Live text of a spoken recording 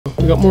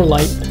got more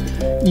light.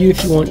 You,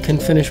 if you want, can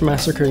finish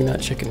massacring that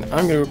chicken.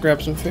 I'm gonna go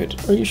grab some food.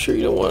 Are you sure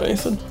you don't want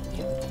anything?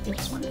 I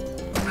just want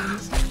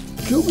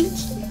Cool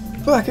beans.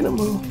 Back in a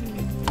mo.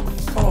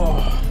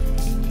 Oh.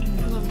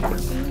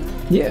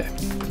 Yeah.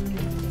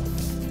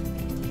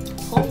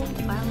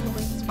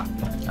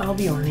 I'll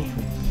be Arnie.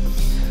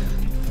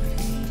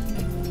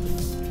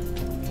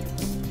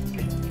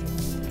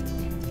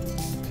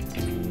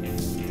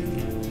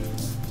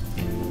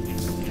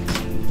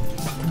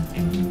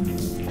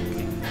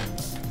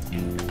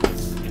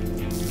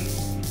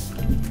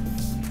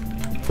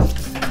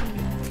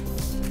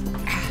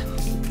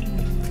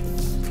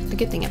 The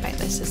good thing about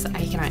this is that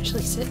I can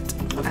actually sit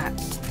at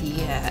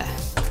the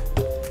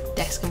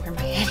desk and wear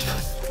my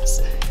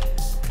headphones.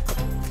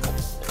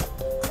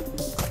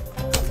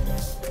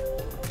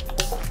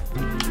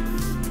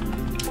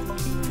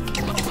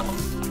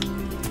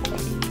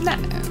 No.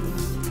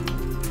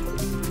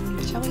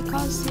 Shall we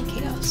cause some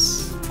chaos?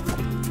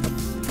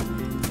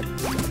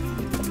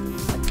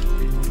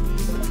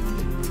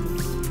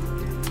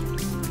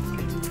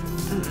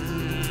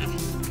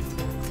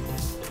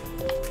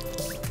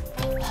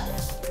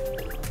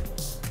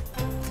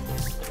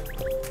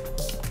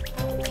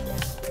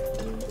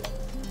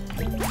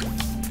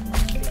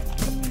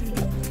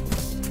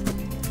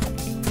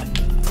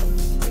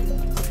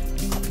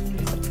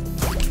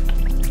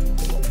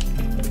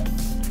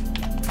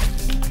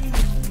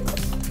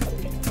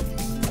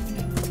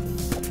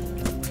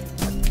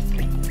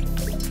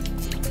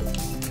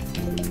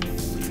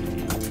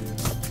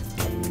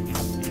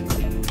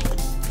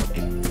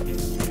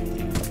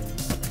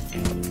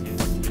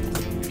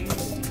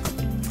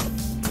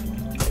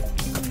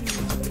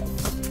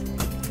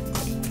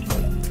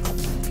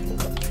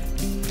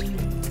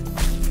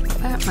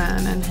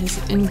 Man and his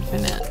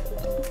infinite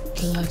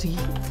bloody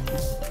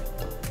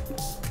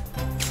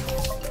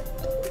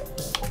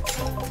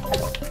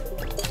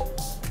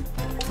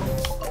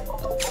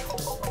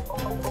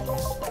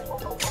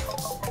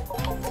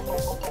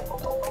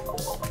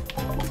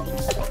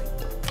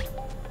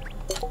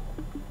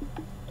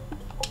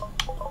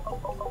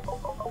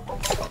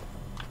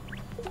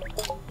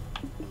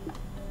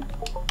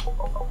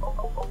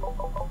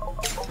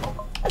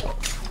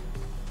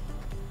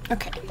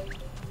okay.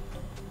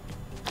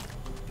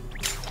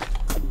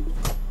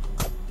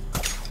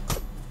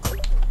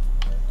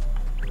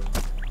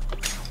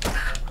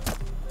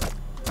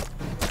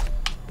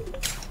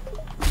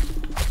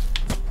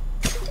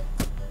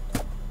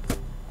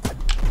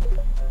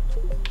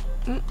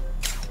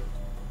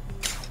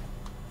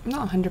 I'm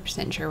not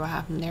 100% sure what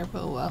happened there,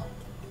 but oh well.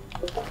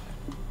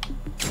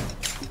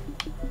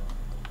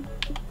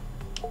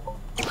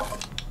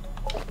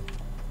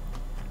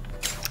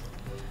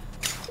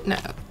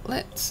 Now,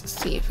 let's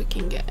see if we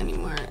can get any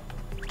more.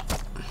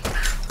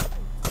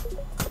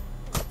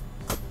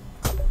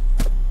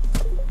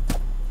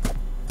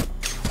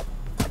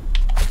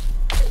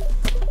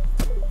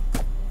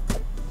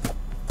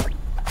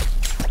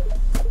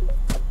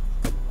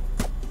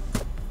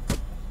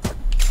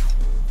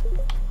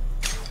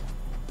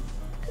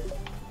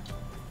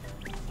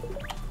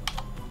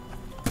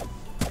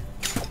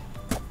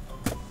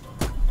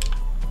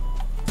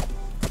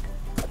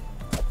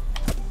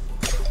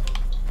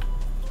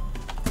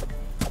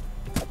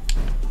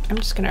 I'm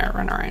just gonna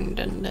run around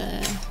and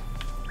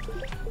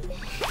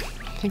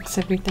fix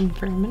everything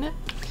for a minute.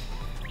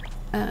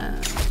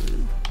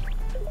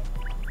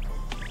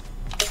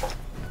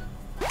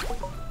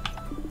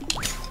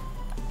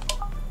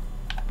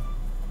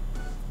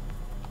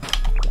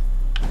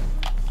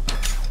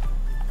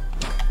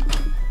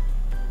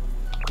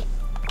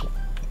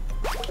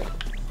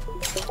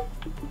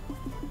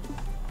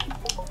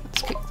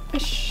 Let's cook the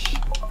fish.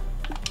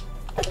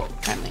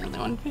 I'm the only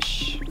one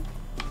fish.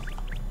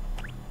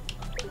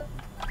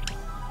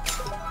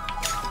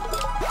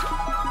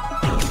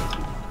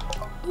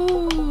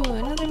 Ooh,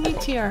 another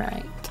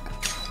meteorite.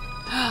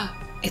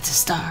 It's a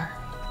star.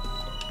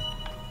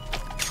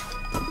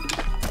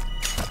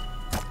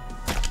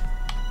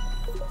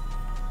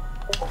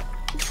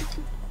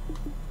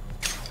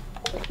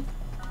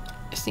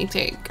 Just need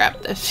to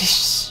grab the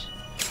fish.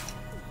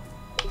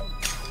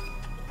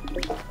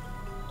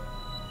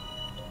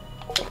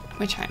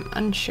 Which I'm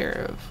unsure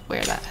of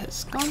where that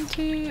has gone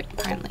to.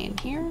 Apparently in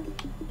here.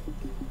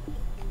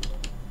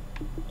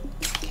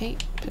 Okay,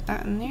 put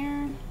that in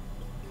there.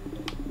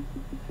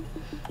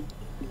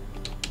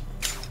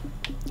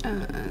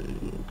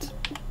 And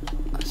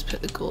let's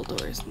put the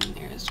gold ores in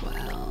there as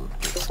well.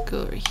 Let's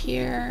go over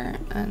here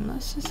and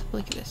let's just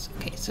look at this.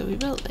 Okay, so we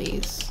built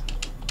these.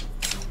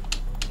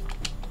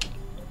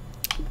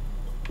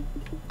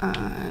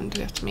 And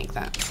we have to make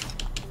that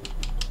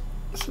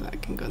so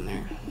that can go in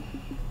there.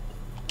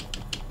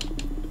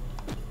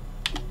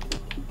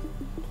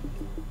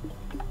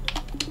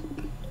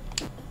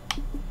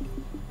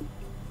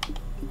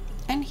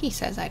 And he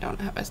says I don't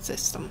have a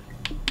system.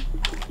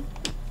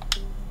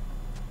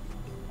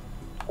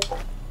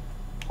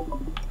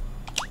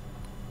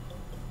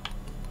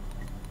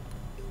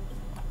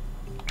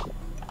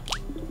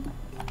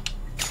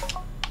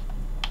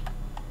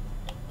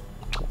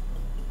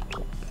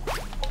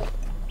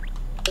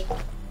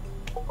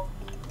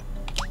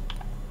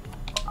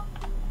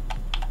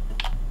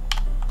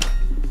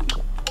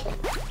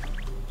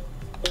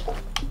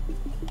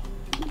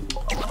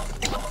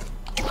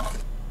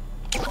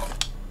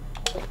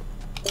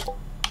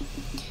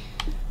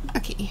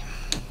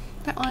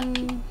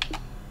 on.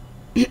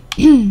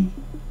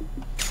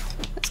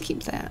 Let's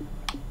keep that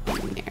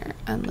in there,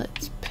 and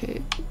let's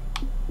put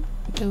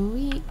the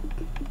wheat,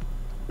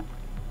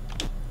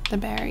 the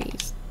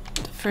berries,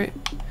 the fruit,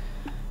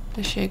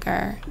 the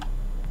sugar,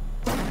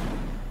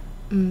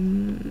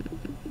 the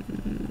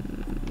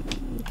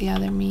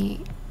other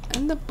meat,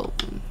 and the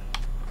bone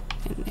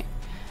in there.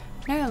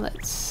 Now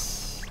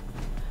let's,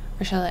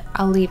 or shall I?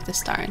 I'll leave the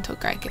star until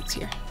Greg gets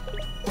here.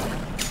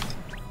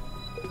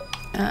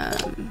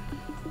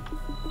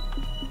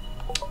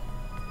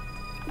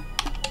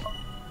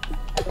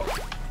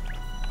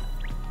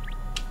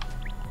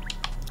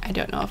 I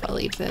don't know if I'll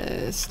leave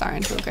the star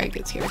until Greg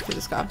gets here because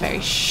it's got a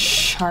very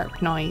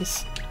sharp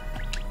noise.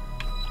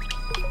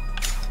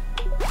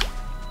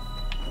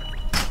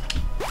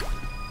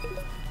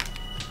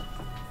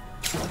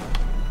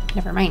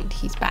 Never mind,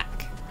 he's back.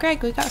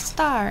 Greg, we got a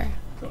star.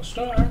 Got a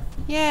star?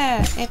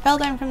 Yeah, it fell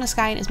down from the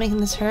sky and it's making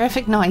this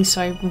horrific noise,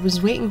 so I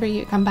was waiting for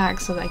you to come back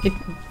so that I could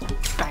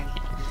bang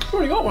it. I've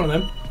already got one of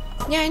them.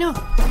 Yeah, I know.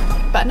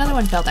 But another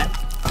one fell down.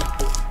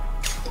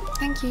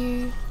 Thank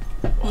you.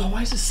 Oh,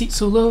 why is the seat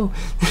so low?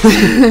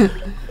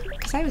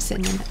 Because I was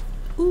sitting in it.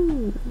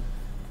 Ooh.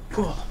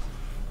 Oh.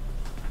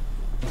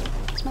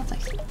 It smells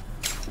nice.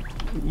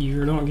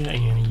 You're not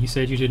getting any. You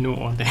said you didn't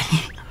want any.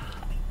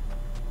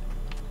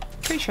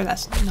 Pretty sure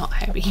that's not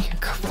how being a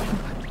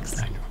girlfriend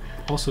works. I know.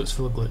 Also, it's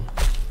full of gluten.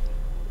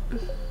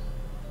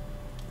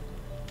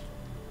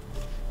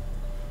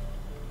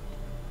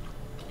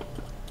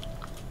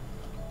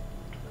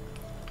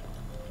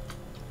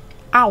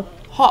 Ow,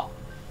 hot.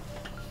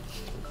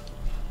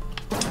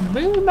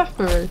 Very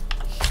mackerel.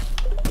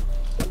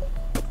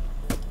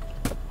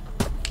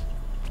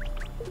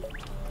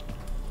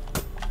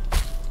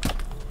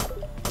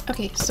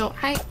 Okay, so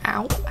I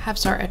have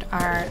sorted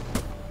our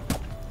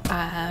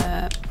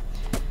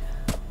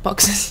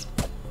boxes.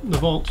 The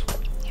vault.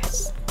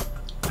 Yes.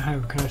 How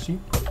can I see?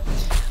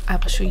 I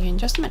will show you in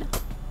just a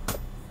minute.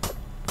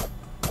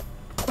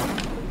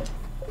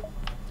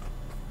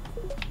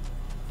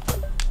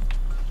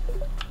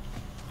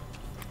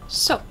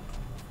 So,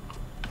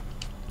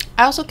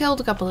 I also killed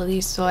a couple of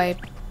these, so I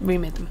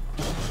remade them.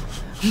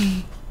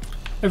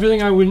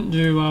 Everything I wouldn't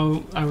do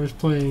while I was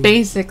playing.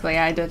 Basically,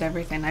 I did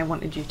everything I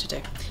wanted you to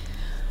do.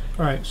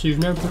 Alright, so you've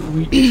now put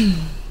wheat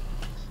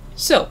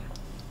So,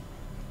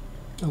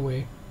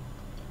 away.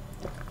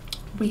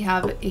 we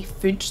have a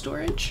food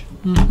storage.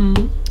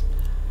 Mm-hmm.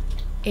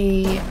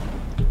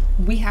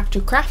 We have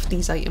to craft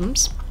these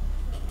items.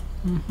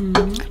 Mm-hmm.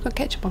 I've got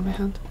ketchup on my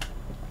hand.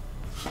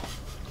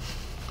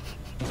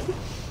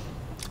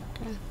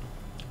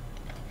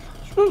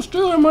 Stop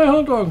stealing my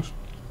hot dogs!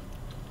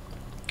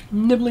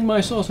 Nibbling my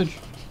sausage.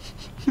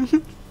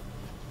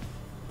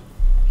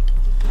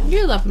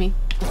 You love me.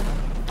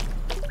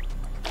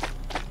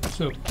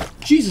 So,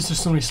 Jesus, there's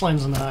so many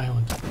slimes on that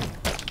island.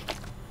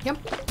 Yep.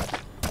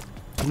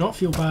 Do not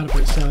feel bad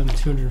about selling the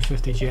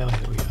 250 jelly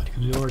that we had,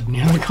 because we already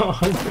nearly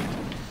got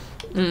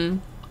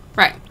 100.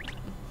 Right.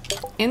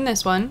 In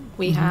this one,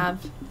 we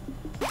have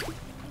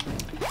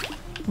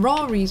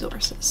raw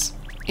resources.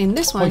 In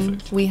this one,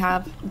 Perfect. we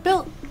have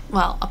built,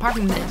 well, apart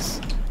from this,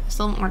 I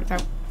still haven't worked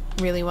out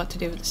really what to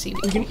do with the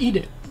seaweed. We can eat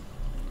it.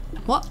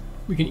 What?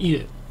 We can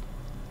eat it.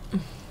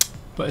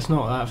 But it's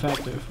not that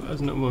effective,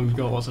 isn't it, when we've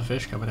got lots of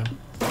fish coming in?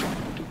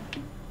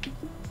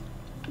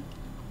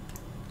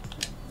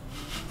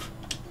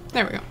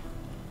 There we go.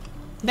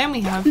 Then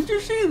we have... Did you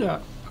see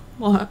that?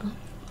 What?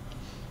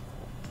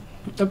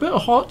 A bit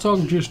of hot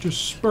dog juice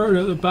just spurted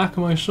out the back of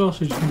my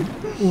sausage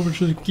and over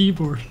to the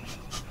keyboard.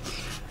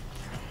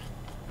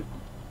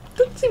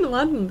 Doesn't seem to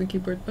land on the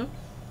keyboard though.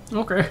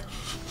 Okay.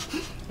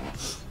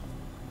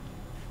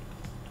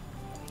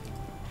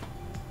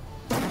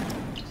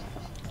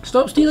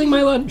 Stop stealing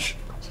my lunch!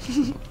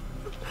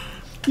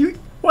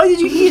 Why did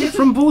you eat it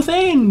from both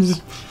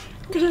ends?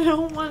 Because I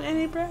don't want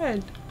any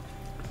bread.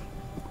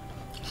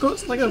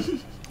 It's like a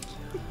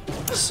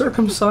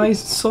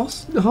circumcised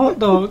hot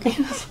dog.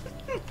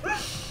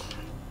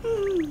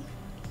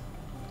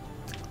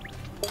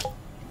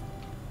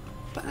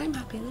 But I'm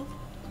happy though.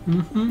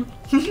 Mm-hmm.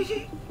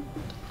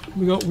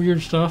 We got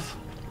weird stuff.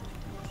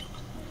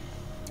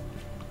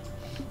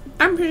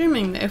 I'm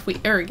presuming that if we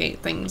irrigate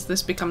things,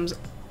 this becomes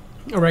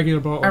A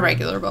regular bottle. a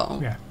regular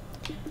bottle. Yeah.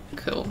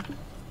 Cool.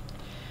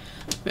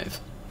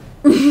 Move.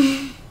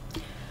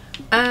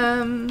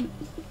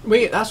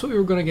 Wait, that's what we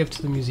were going to give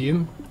to the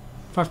museum.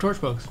 5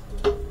 torchbugs.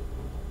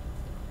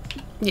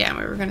 Yeah,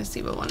 we were gonna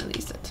see what one of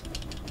these did.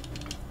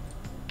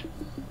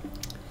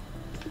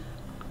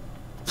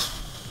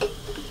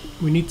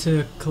 We need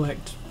to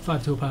collect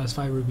 5 topaz,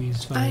 5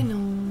 rubies, 5 I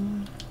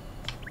know.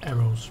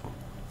 emeralds.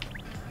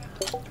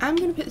 I'm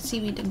gonna put the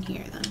seaweed in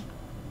here then.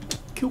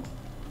 Cool.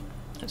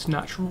 It's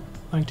natural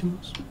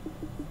items.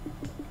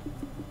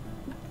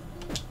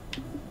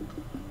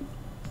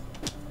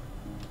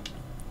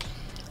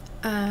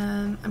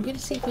 I'm gonna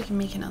see if we can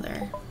make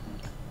another.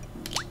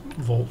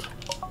 Vault.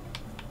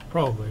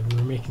 Probably. We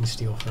were making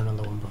steel for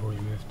another one before we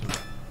moved them.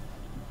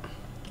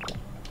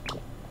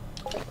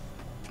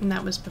 And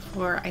that was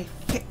before I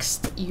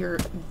fixed your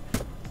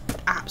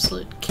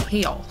absolute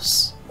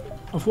chaos.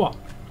 Of what?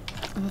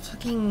 Of a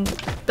fucking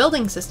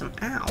building system.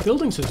 Ow.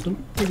 Building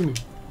system? What do you mean?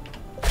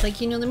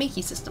 Like, you know, the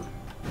Makey system.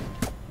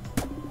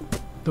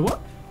 The what?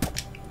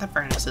 The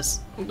furnaces.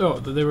 Oh,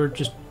 they were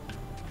just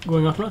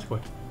going automatically.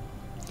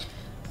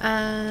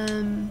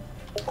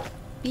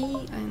 B,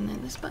 and then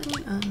this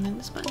button, and then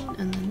this button,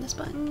 and then this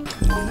button, and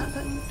then that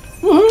button.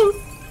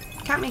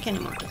 Woohoo! Can't make any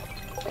more.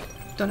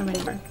 Don't have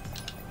any more.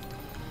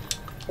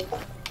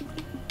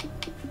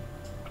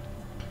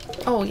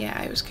 Oh yeah,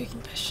 I was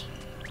cooking fish.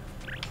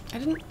 I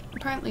didn't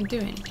apparently do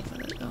anything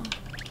with it though.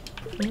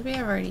 Maybe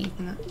I've already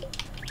eaten it.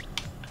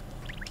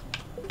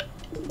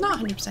 Not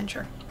 100%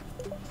 sure.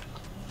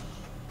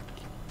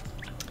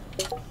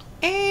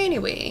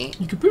 Anyway.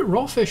 You could put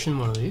raw fish in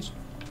one of these.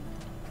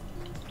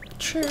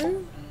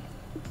 True.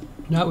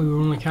 That way we were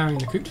only carrying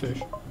the cooked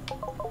fish.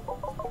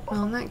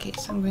 Well, in that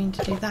case, I'm going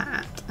to do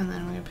that, and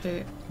then I'm going to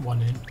put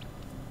One in.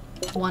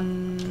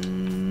 one.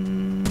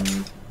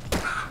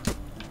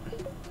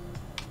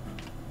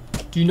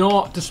 Do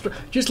not destroy.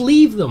 Just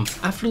leave them.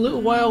 After a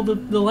little while, the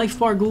life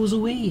bar goes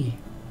away.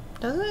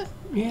 Does it?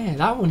 Yeah,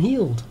 that one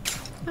healed.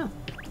 Oh.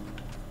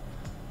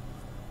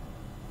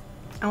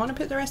 I want to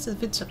put the rest of the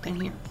food stuff in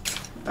here,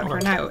 but for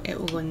Okay. now, it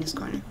will go in this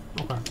corner.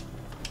 Okay.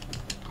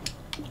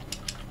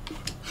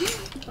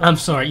 I'm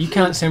sorry, you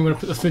can't say I'm going to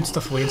put the food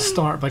stuff away and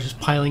start by just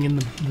piling in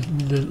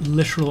the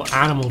literal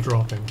animal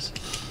droppings.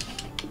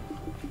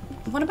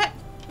 What about?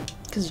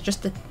 Because it's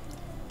just the.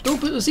 Don't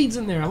put the seeds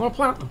in there, I want to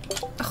plant them.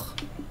 Ugh.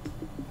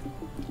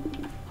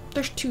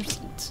 There's 2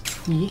 seeds.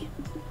 Yeah.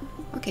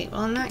 Okay,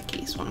 well in that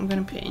case, what I'm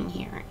going to put in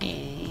here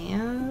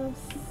is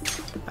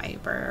the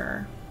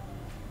fiber.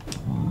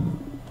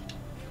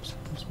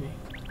 Excuse me.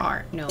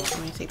 Or, no, I'm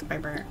going to take the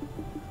fiber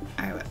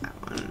out of that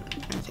one. I'm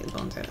going to take the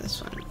bones out of this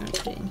one. I'm going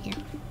to put it in here.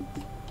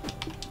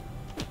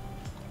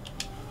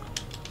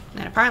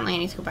 And apparently I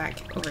need to go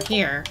back over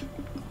here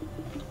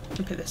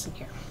and put this in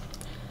here.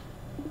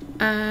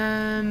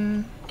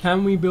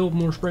 Can we build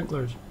more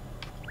sprinklers?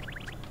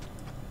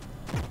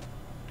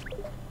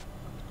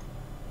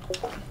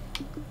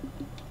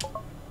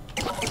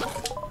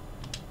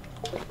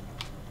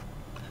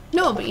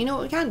 No, but you know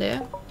what we can do?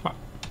 What?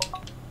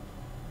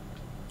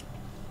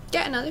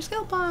 Get another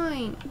skill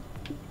point!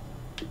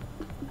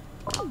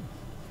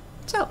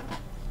 So,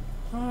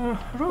 I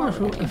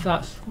don't know if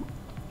that's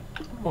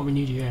what we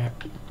need yet.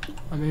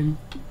 I mean,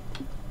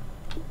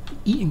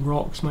 eating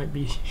rocks might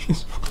be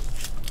useful.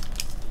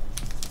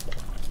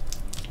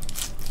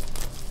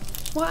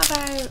 what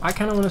about... I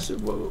kind of want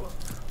to.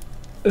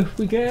 If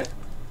we get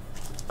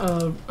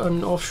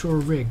an offshore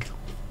rig,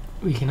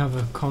 we can have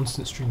a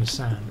constant stream of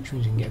sand, which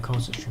means we can get a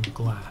constant stream of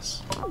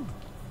glass,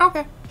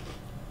 Okay.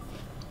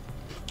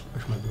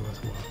 which might be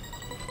worthwhile.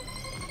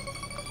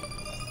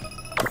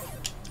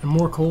 And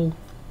more coal.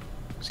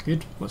 It's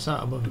good. What's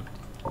that above it?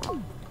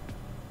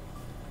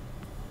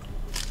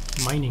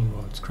 Mining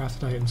rods,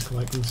 crafted items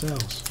collect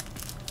themselves.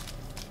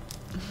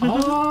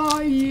 Ah,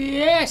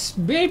 yes,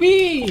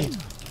 baby!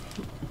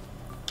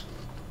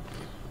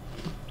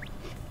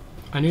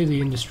 I knew the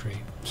industry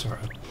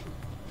sort of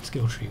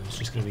skill tree was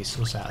just going to be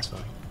so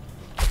satisfying.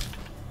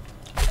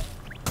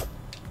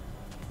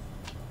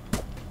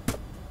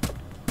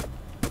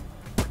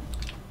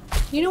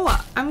 You know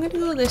what? I'm gonna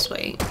go this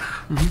way.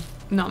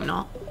 Mm-hmm. No, I'm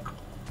not.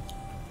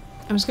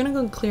 I'm just gonna go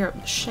and clear up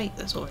the shite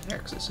that's over there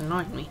because it's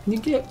annoying me. Can you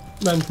get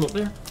round from up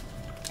there?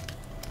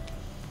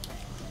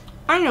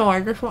 I know, I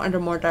just wanted a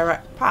more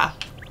direct path.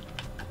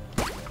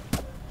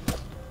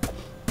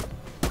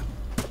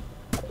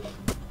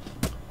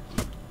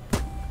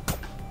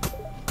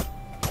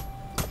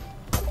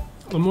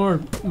 The more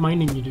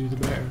mining you do, the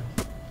better.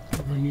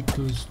 We need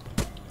those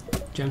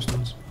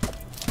gemstones.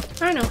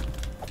 I know.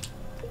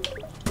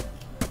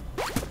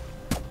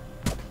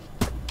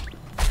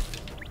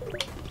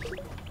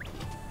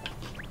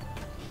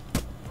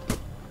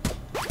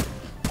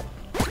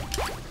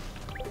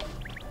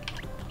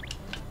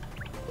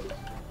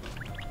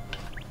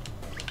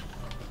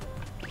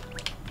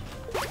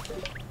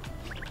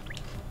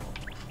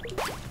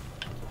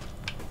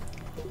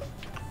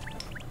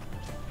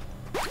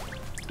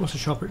 What's the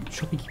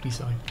shoppy keepy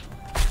side?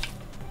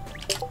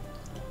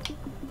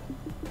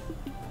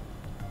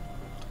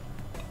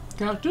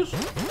 Cactus?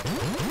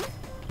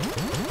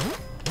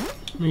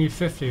 We need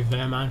 50 of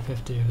them and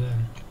 50 of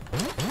them.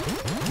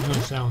 I'm gonna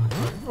sell them.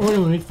 Oh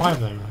no, we need 5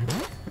 of them, I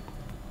think.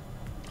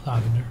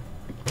 Lavender.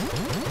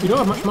 We don't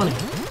have much money.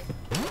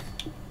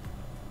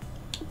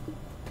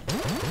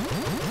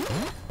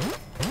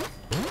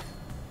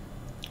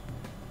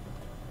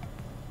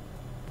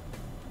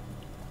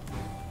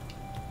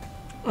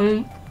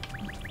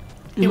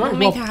 It won't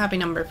make a happy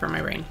number for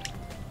my brain.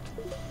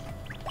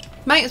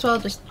 Might as well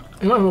just...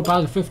 You might as well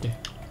buy the 50.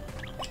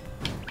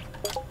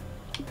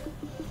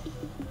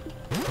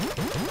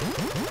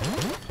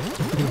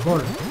 If we can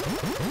afford it. I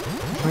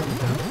think we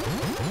can.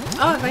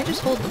 Oh, if I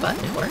just hold the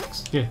button, it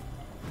works. Yeah.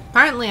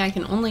 Apparently I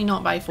can only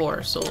not buy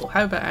 4, so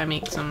how about I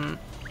make some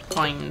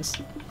coins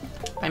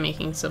by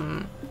making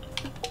some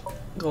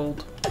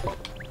gold.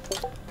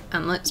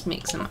 And let's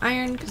make some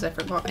iron, because I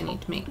forgot I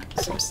need to make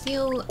some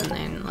steel, and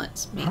then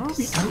let's make How are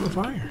we out of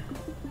iron?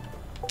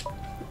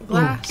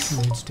 glass, Oh,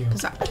 we need steel.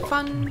 because that's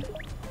fun.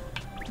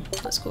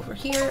 Let's go over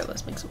here,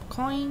 let's make some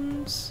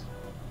coins.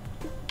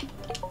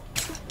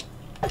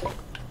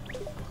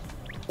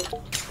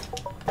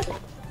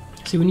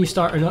 See, when you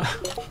start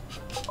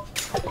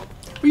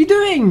what are you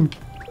doing?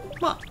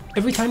 What?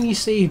 Every time you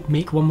say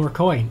make one more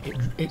coin,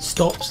 it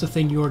stops the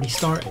thing you already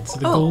started, so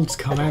the golds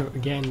come out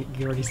again.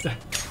 You already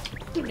started.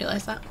 Didn't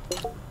realise that.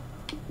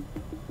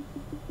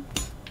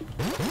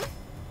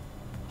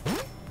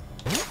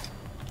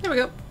 There we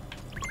go.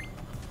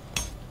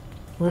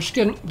 We're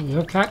skin. We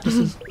have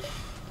cactuses.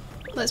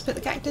 Let's put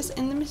the cactus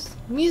in the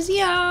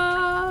museum.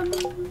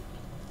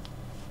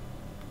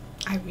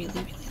 I really,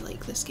 really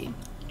like this game.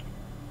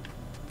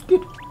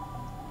 Good.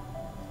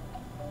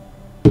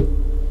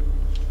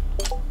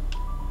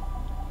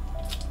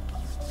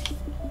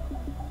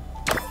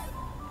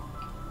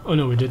 Oh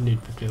no, we did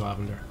need 50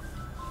 lavender.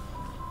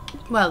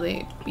 Well,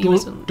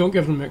 Don't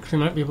give them mix. They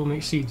might be able to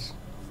make seeds.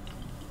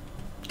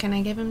 Can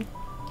I give him?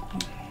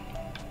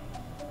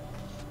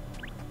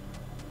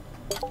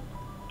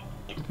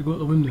 If we go out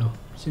the window,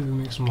 see if we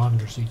can make some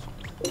lavender seeds.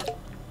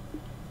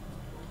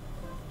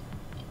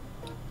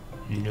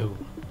 No.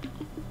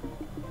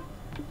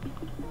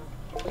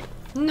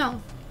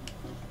 No.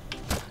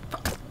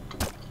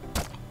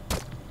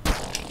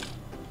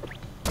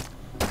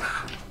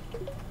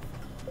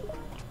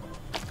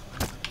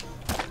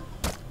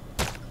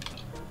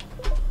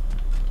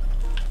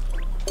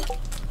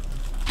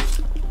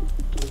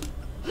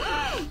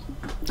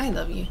 I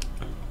love you.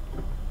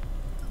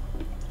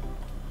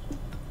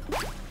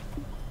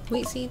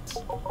 Wheat seeds?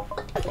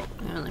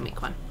 I only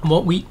make one. I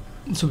want wheat,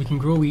 so we can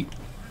grow wheat,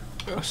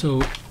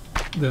 so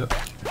that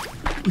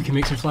we can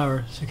make some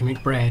flour, so we can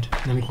make bread,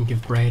 and then we can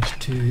give bread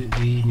to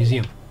the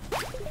museum.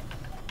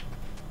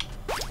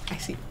 I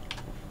see.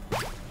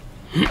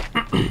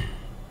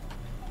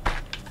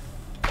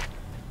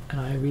 And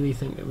I really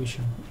think that we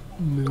should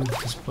move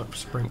the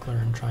sprinkler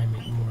and try and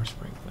make more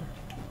sprinkler.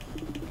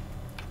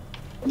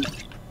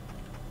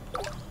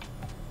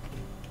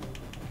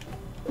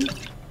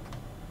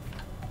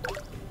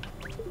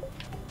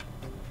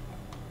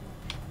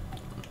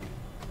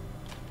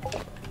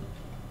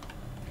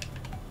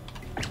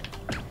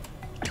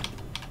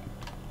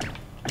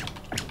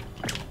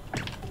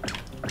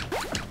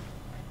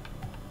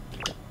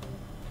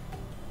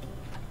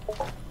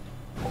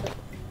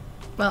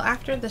 Well,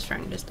 after this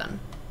round is done.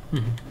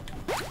 More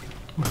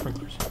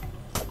sprinklers.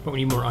 But we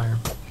need more iron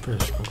for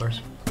the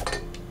sprinklers.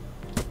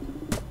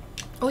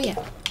 Oh yeah,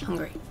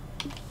 hungry.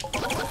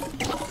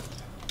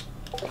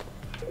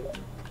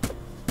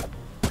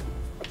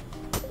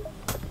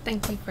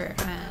 Thank you for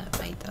a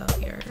bite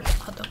of your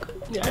hot dog.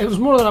 Yeah, it was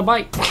more than a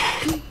bite.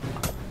 I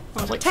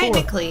was like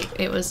Technically,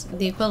 it was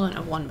the equivalent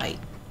of one bite.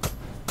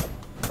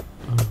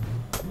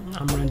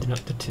 I'm rounding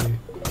up to 2.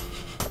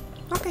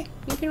 Okay,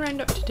 you can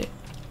round up to 2.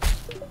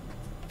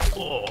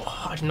 Oh,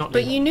 I did not.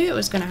 But you knew it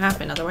was going to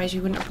happen, otherwise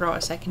you wouldn't have brought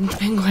a second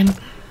penguin.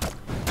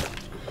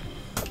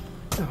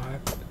 No,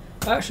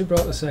 I actually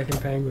brought the second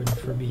penguin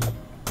for me,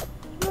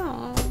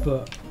 Aww.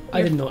 but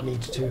I did not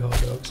need 2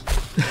 hot dogs.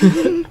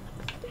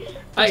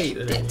 I ate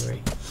them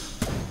anyway.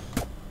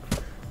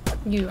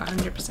 You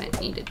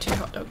 100% needed 2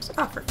 hot dogs.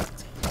 Oh, for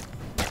fuck's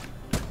sake.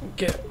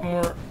 Get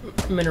more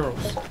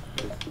minerals.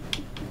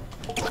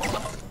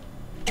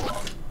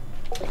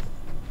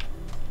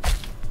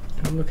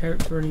 And look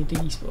out for any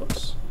D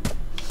spots.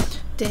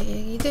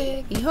 Diggy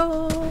diggy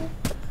hole.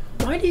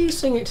 Why do you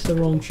sing it to the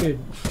wrong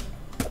tune?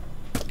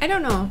 I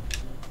don't know.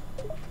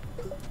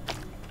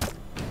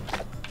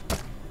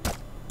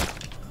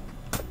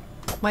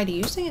 Why do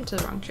you sing it to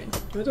the wrong tune?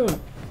 I don't.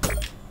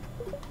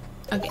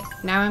 Okay,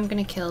 now I'm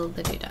gonna kill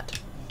the doodad.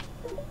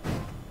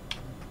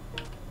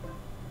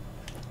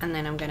 And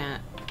then I'm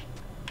gonna...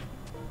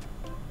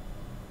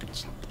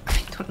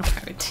 I don't know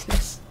how to do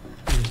this.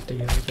 Just do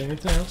anything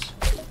else.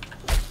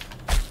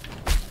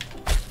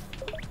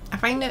 I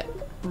find it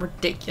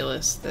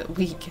ridiculous that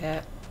we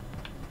get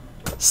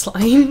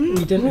slime.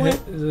 We didn't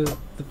hit the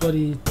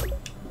bloody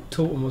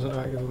totem wasn't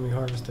active when we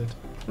harvested.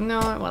 No,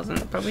 it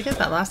wasn't, but we did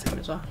that last time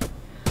as well.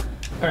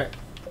 Alright.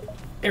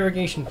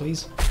 Irrigation,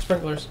 please.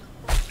 Sprinklers.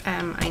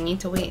 I need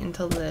to wait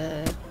until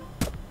the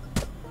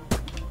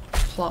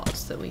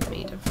plots that we've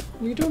made of...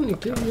 You don't need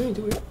to. You don't need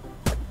to wait.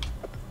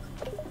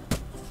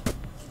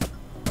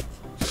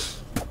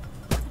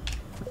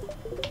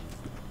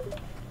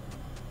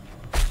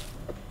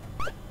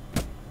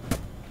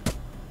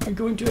 You're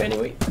going to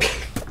anyway.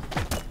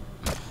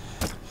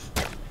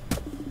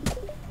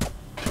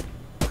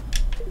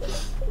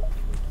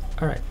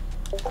 Alright.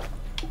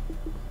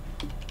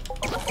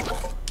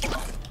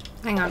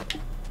 Hang on.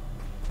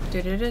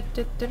 Where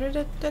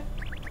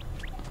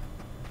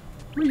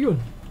are you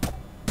going?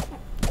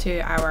 To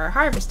our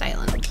harvest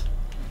island.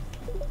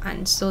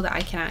 And so that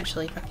I can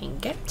actually fucking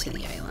get to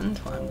the island,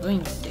 what I'm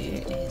going to do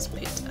is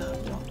put a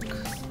block.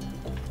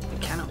 I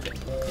cannot put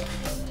a block there.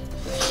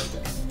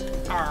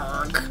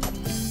 Arrgh.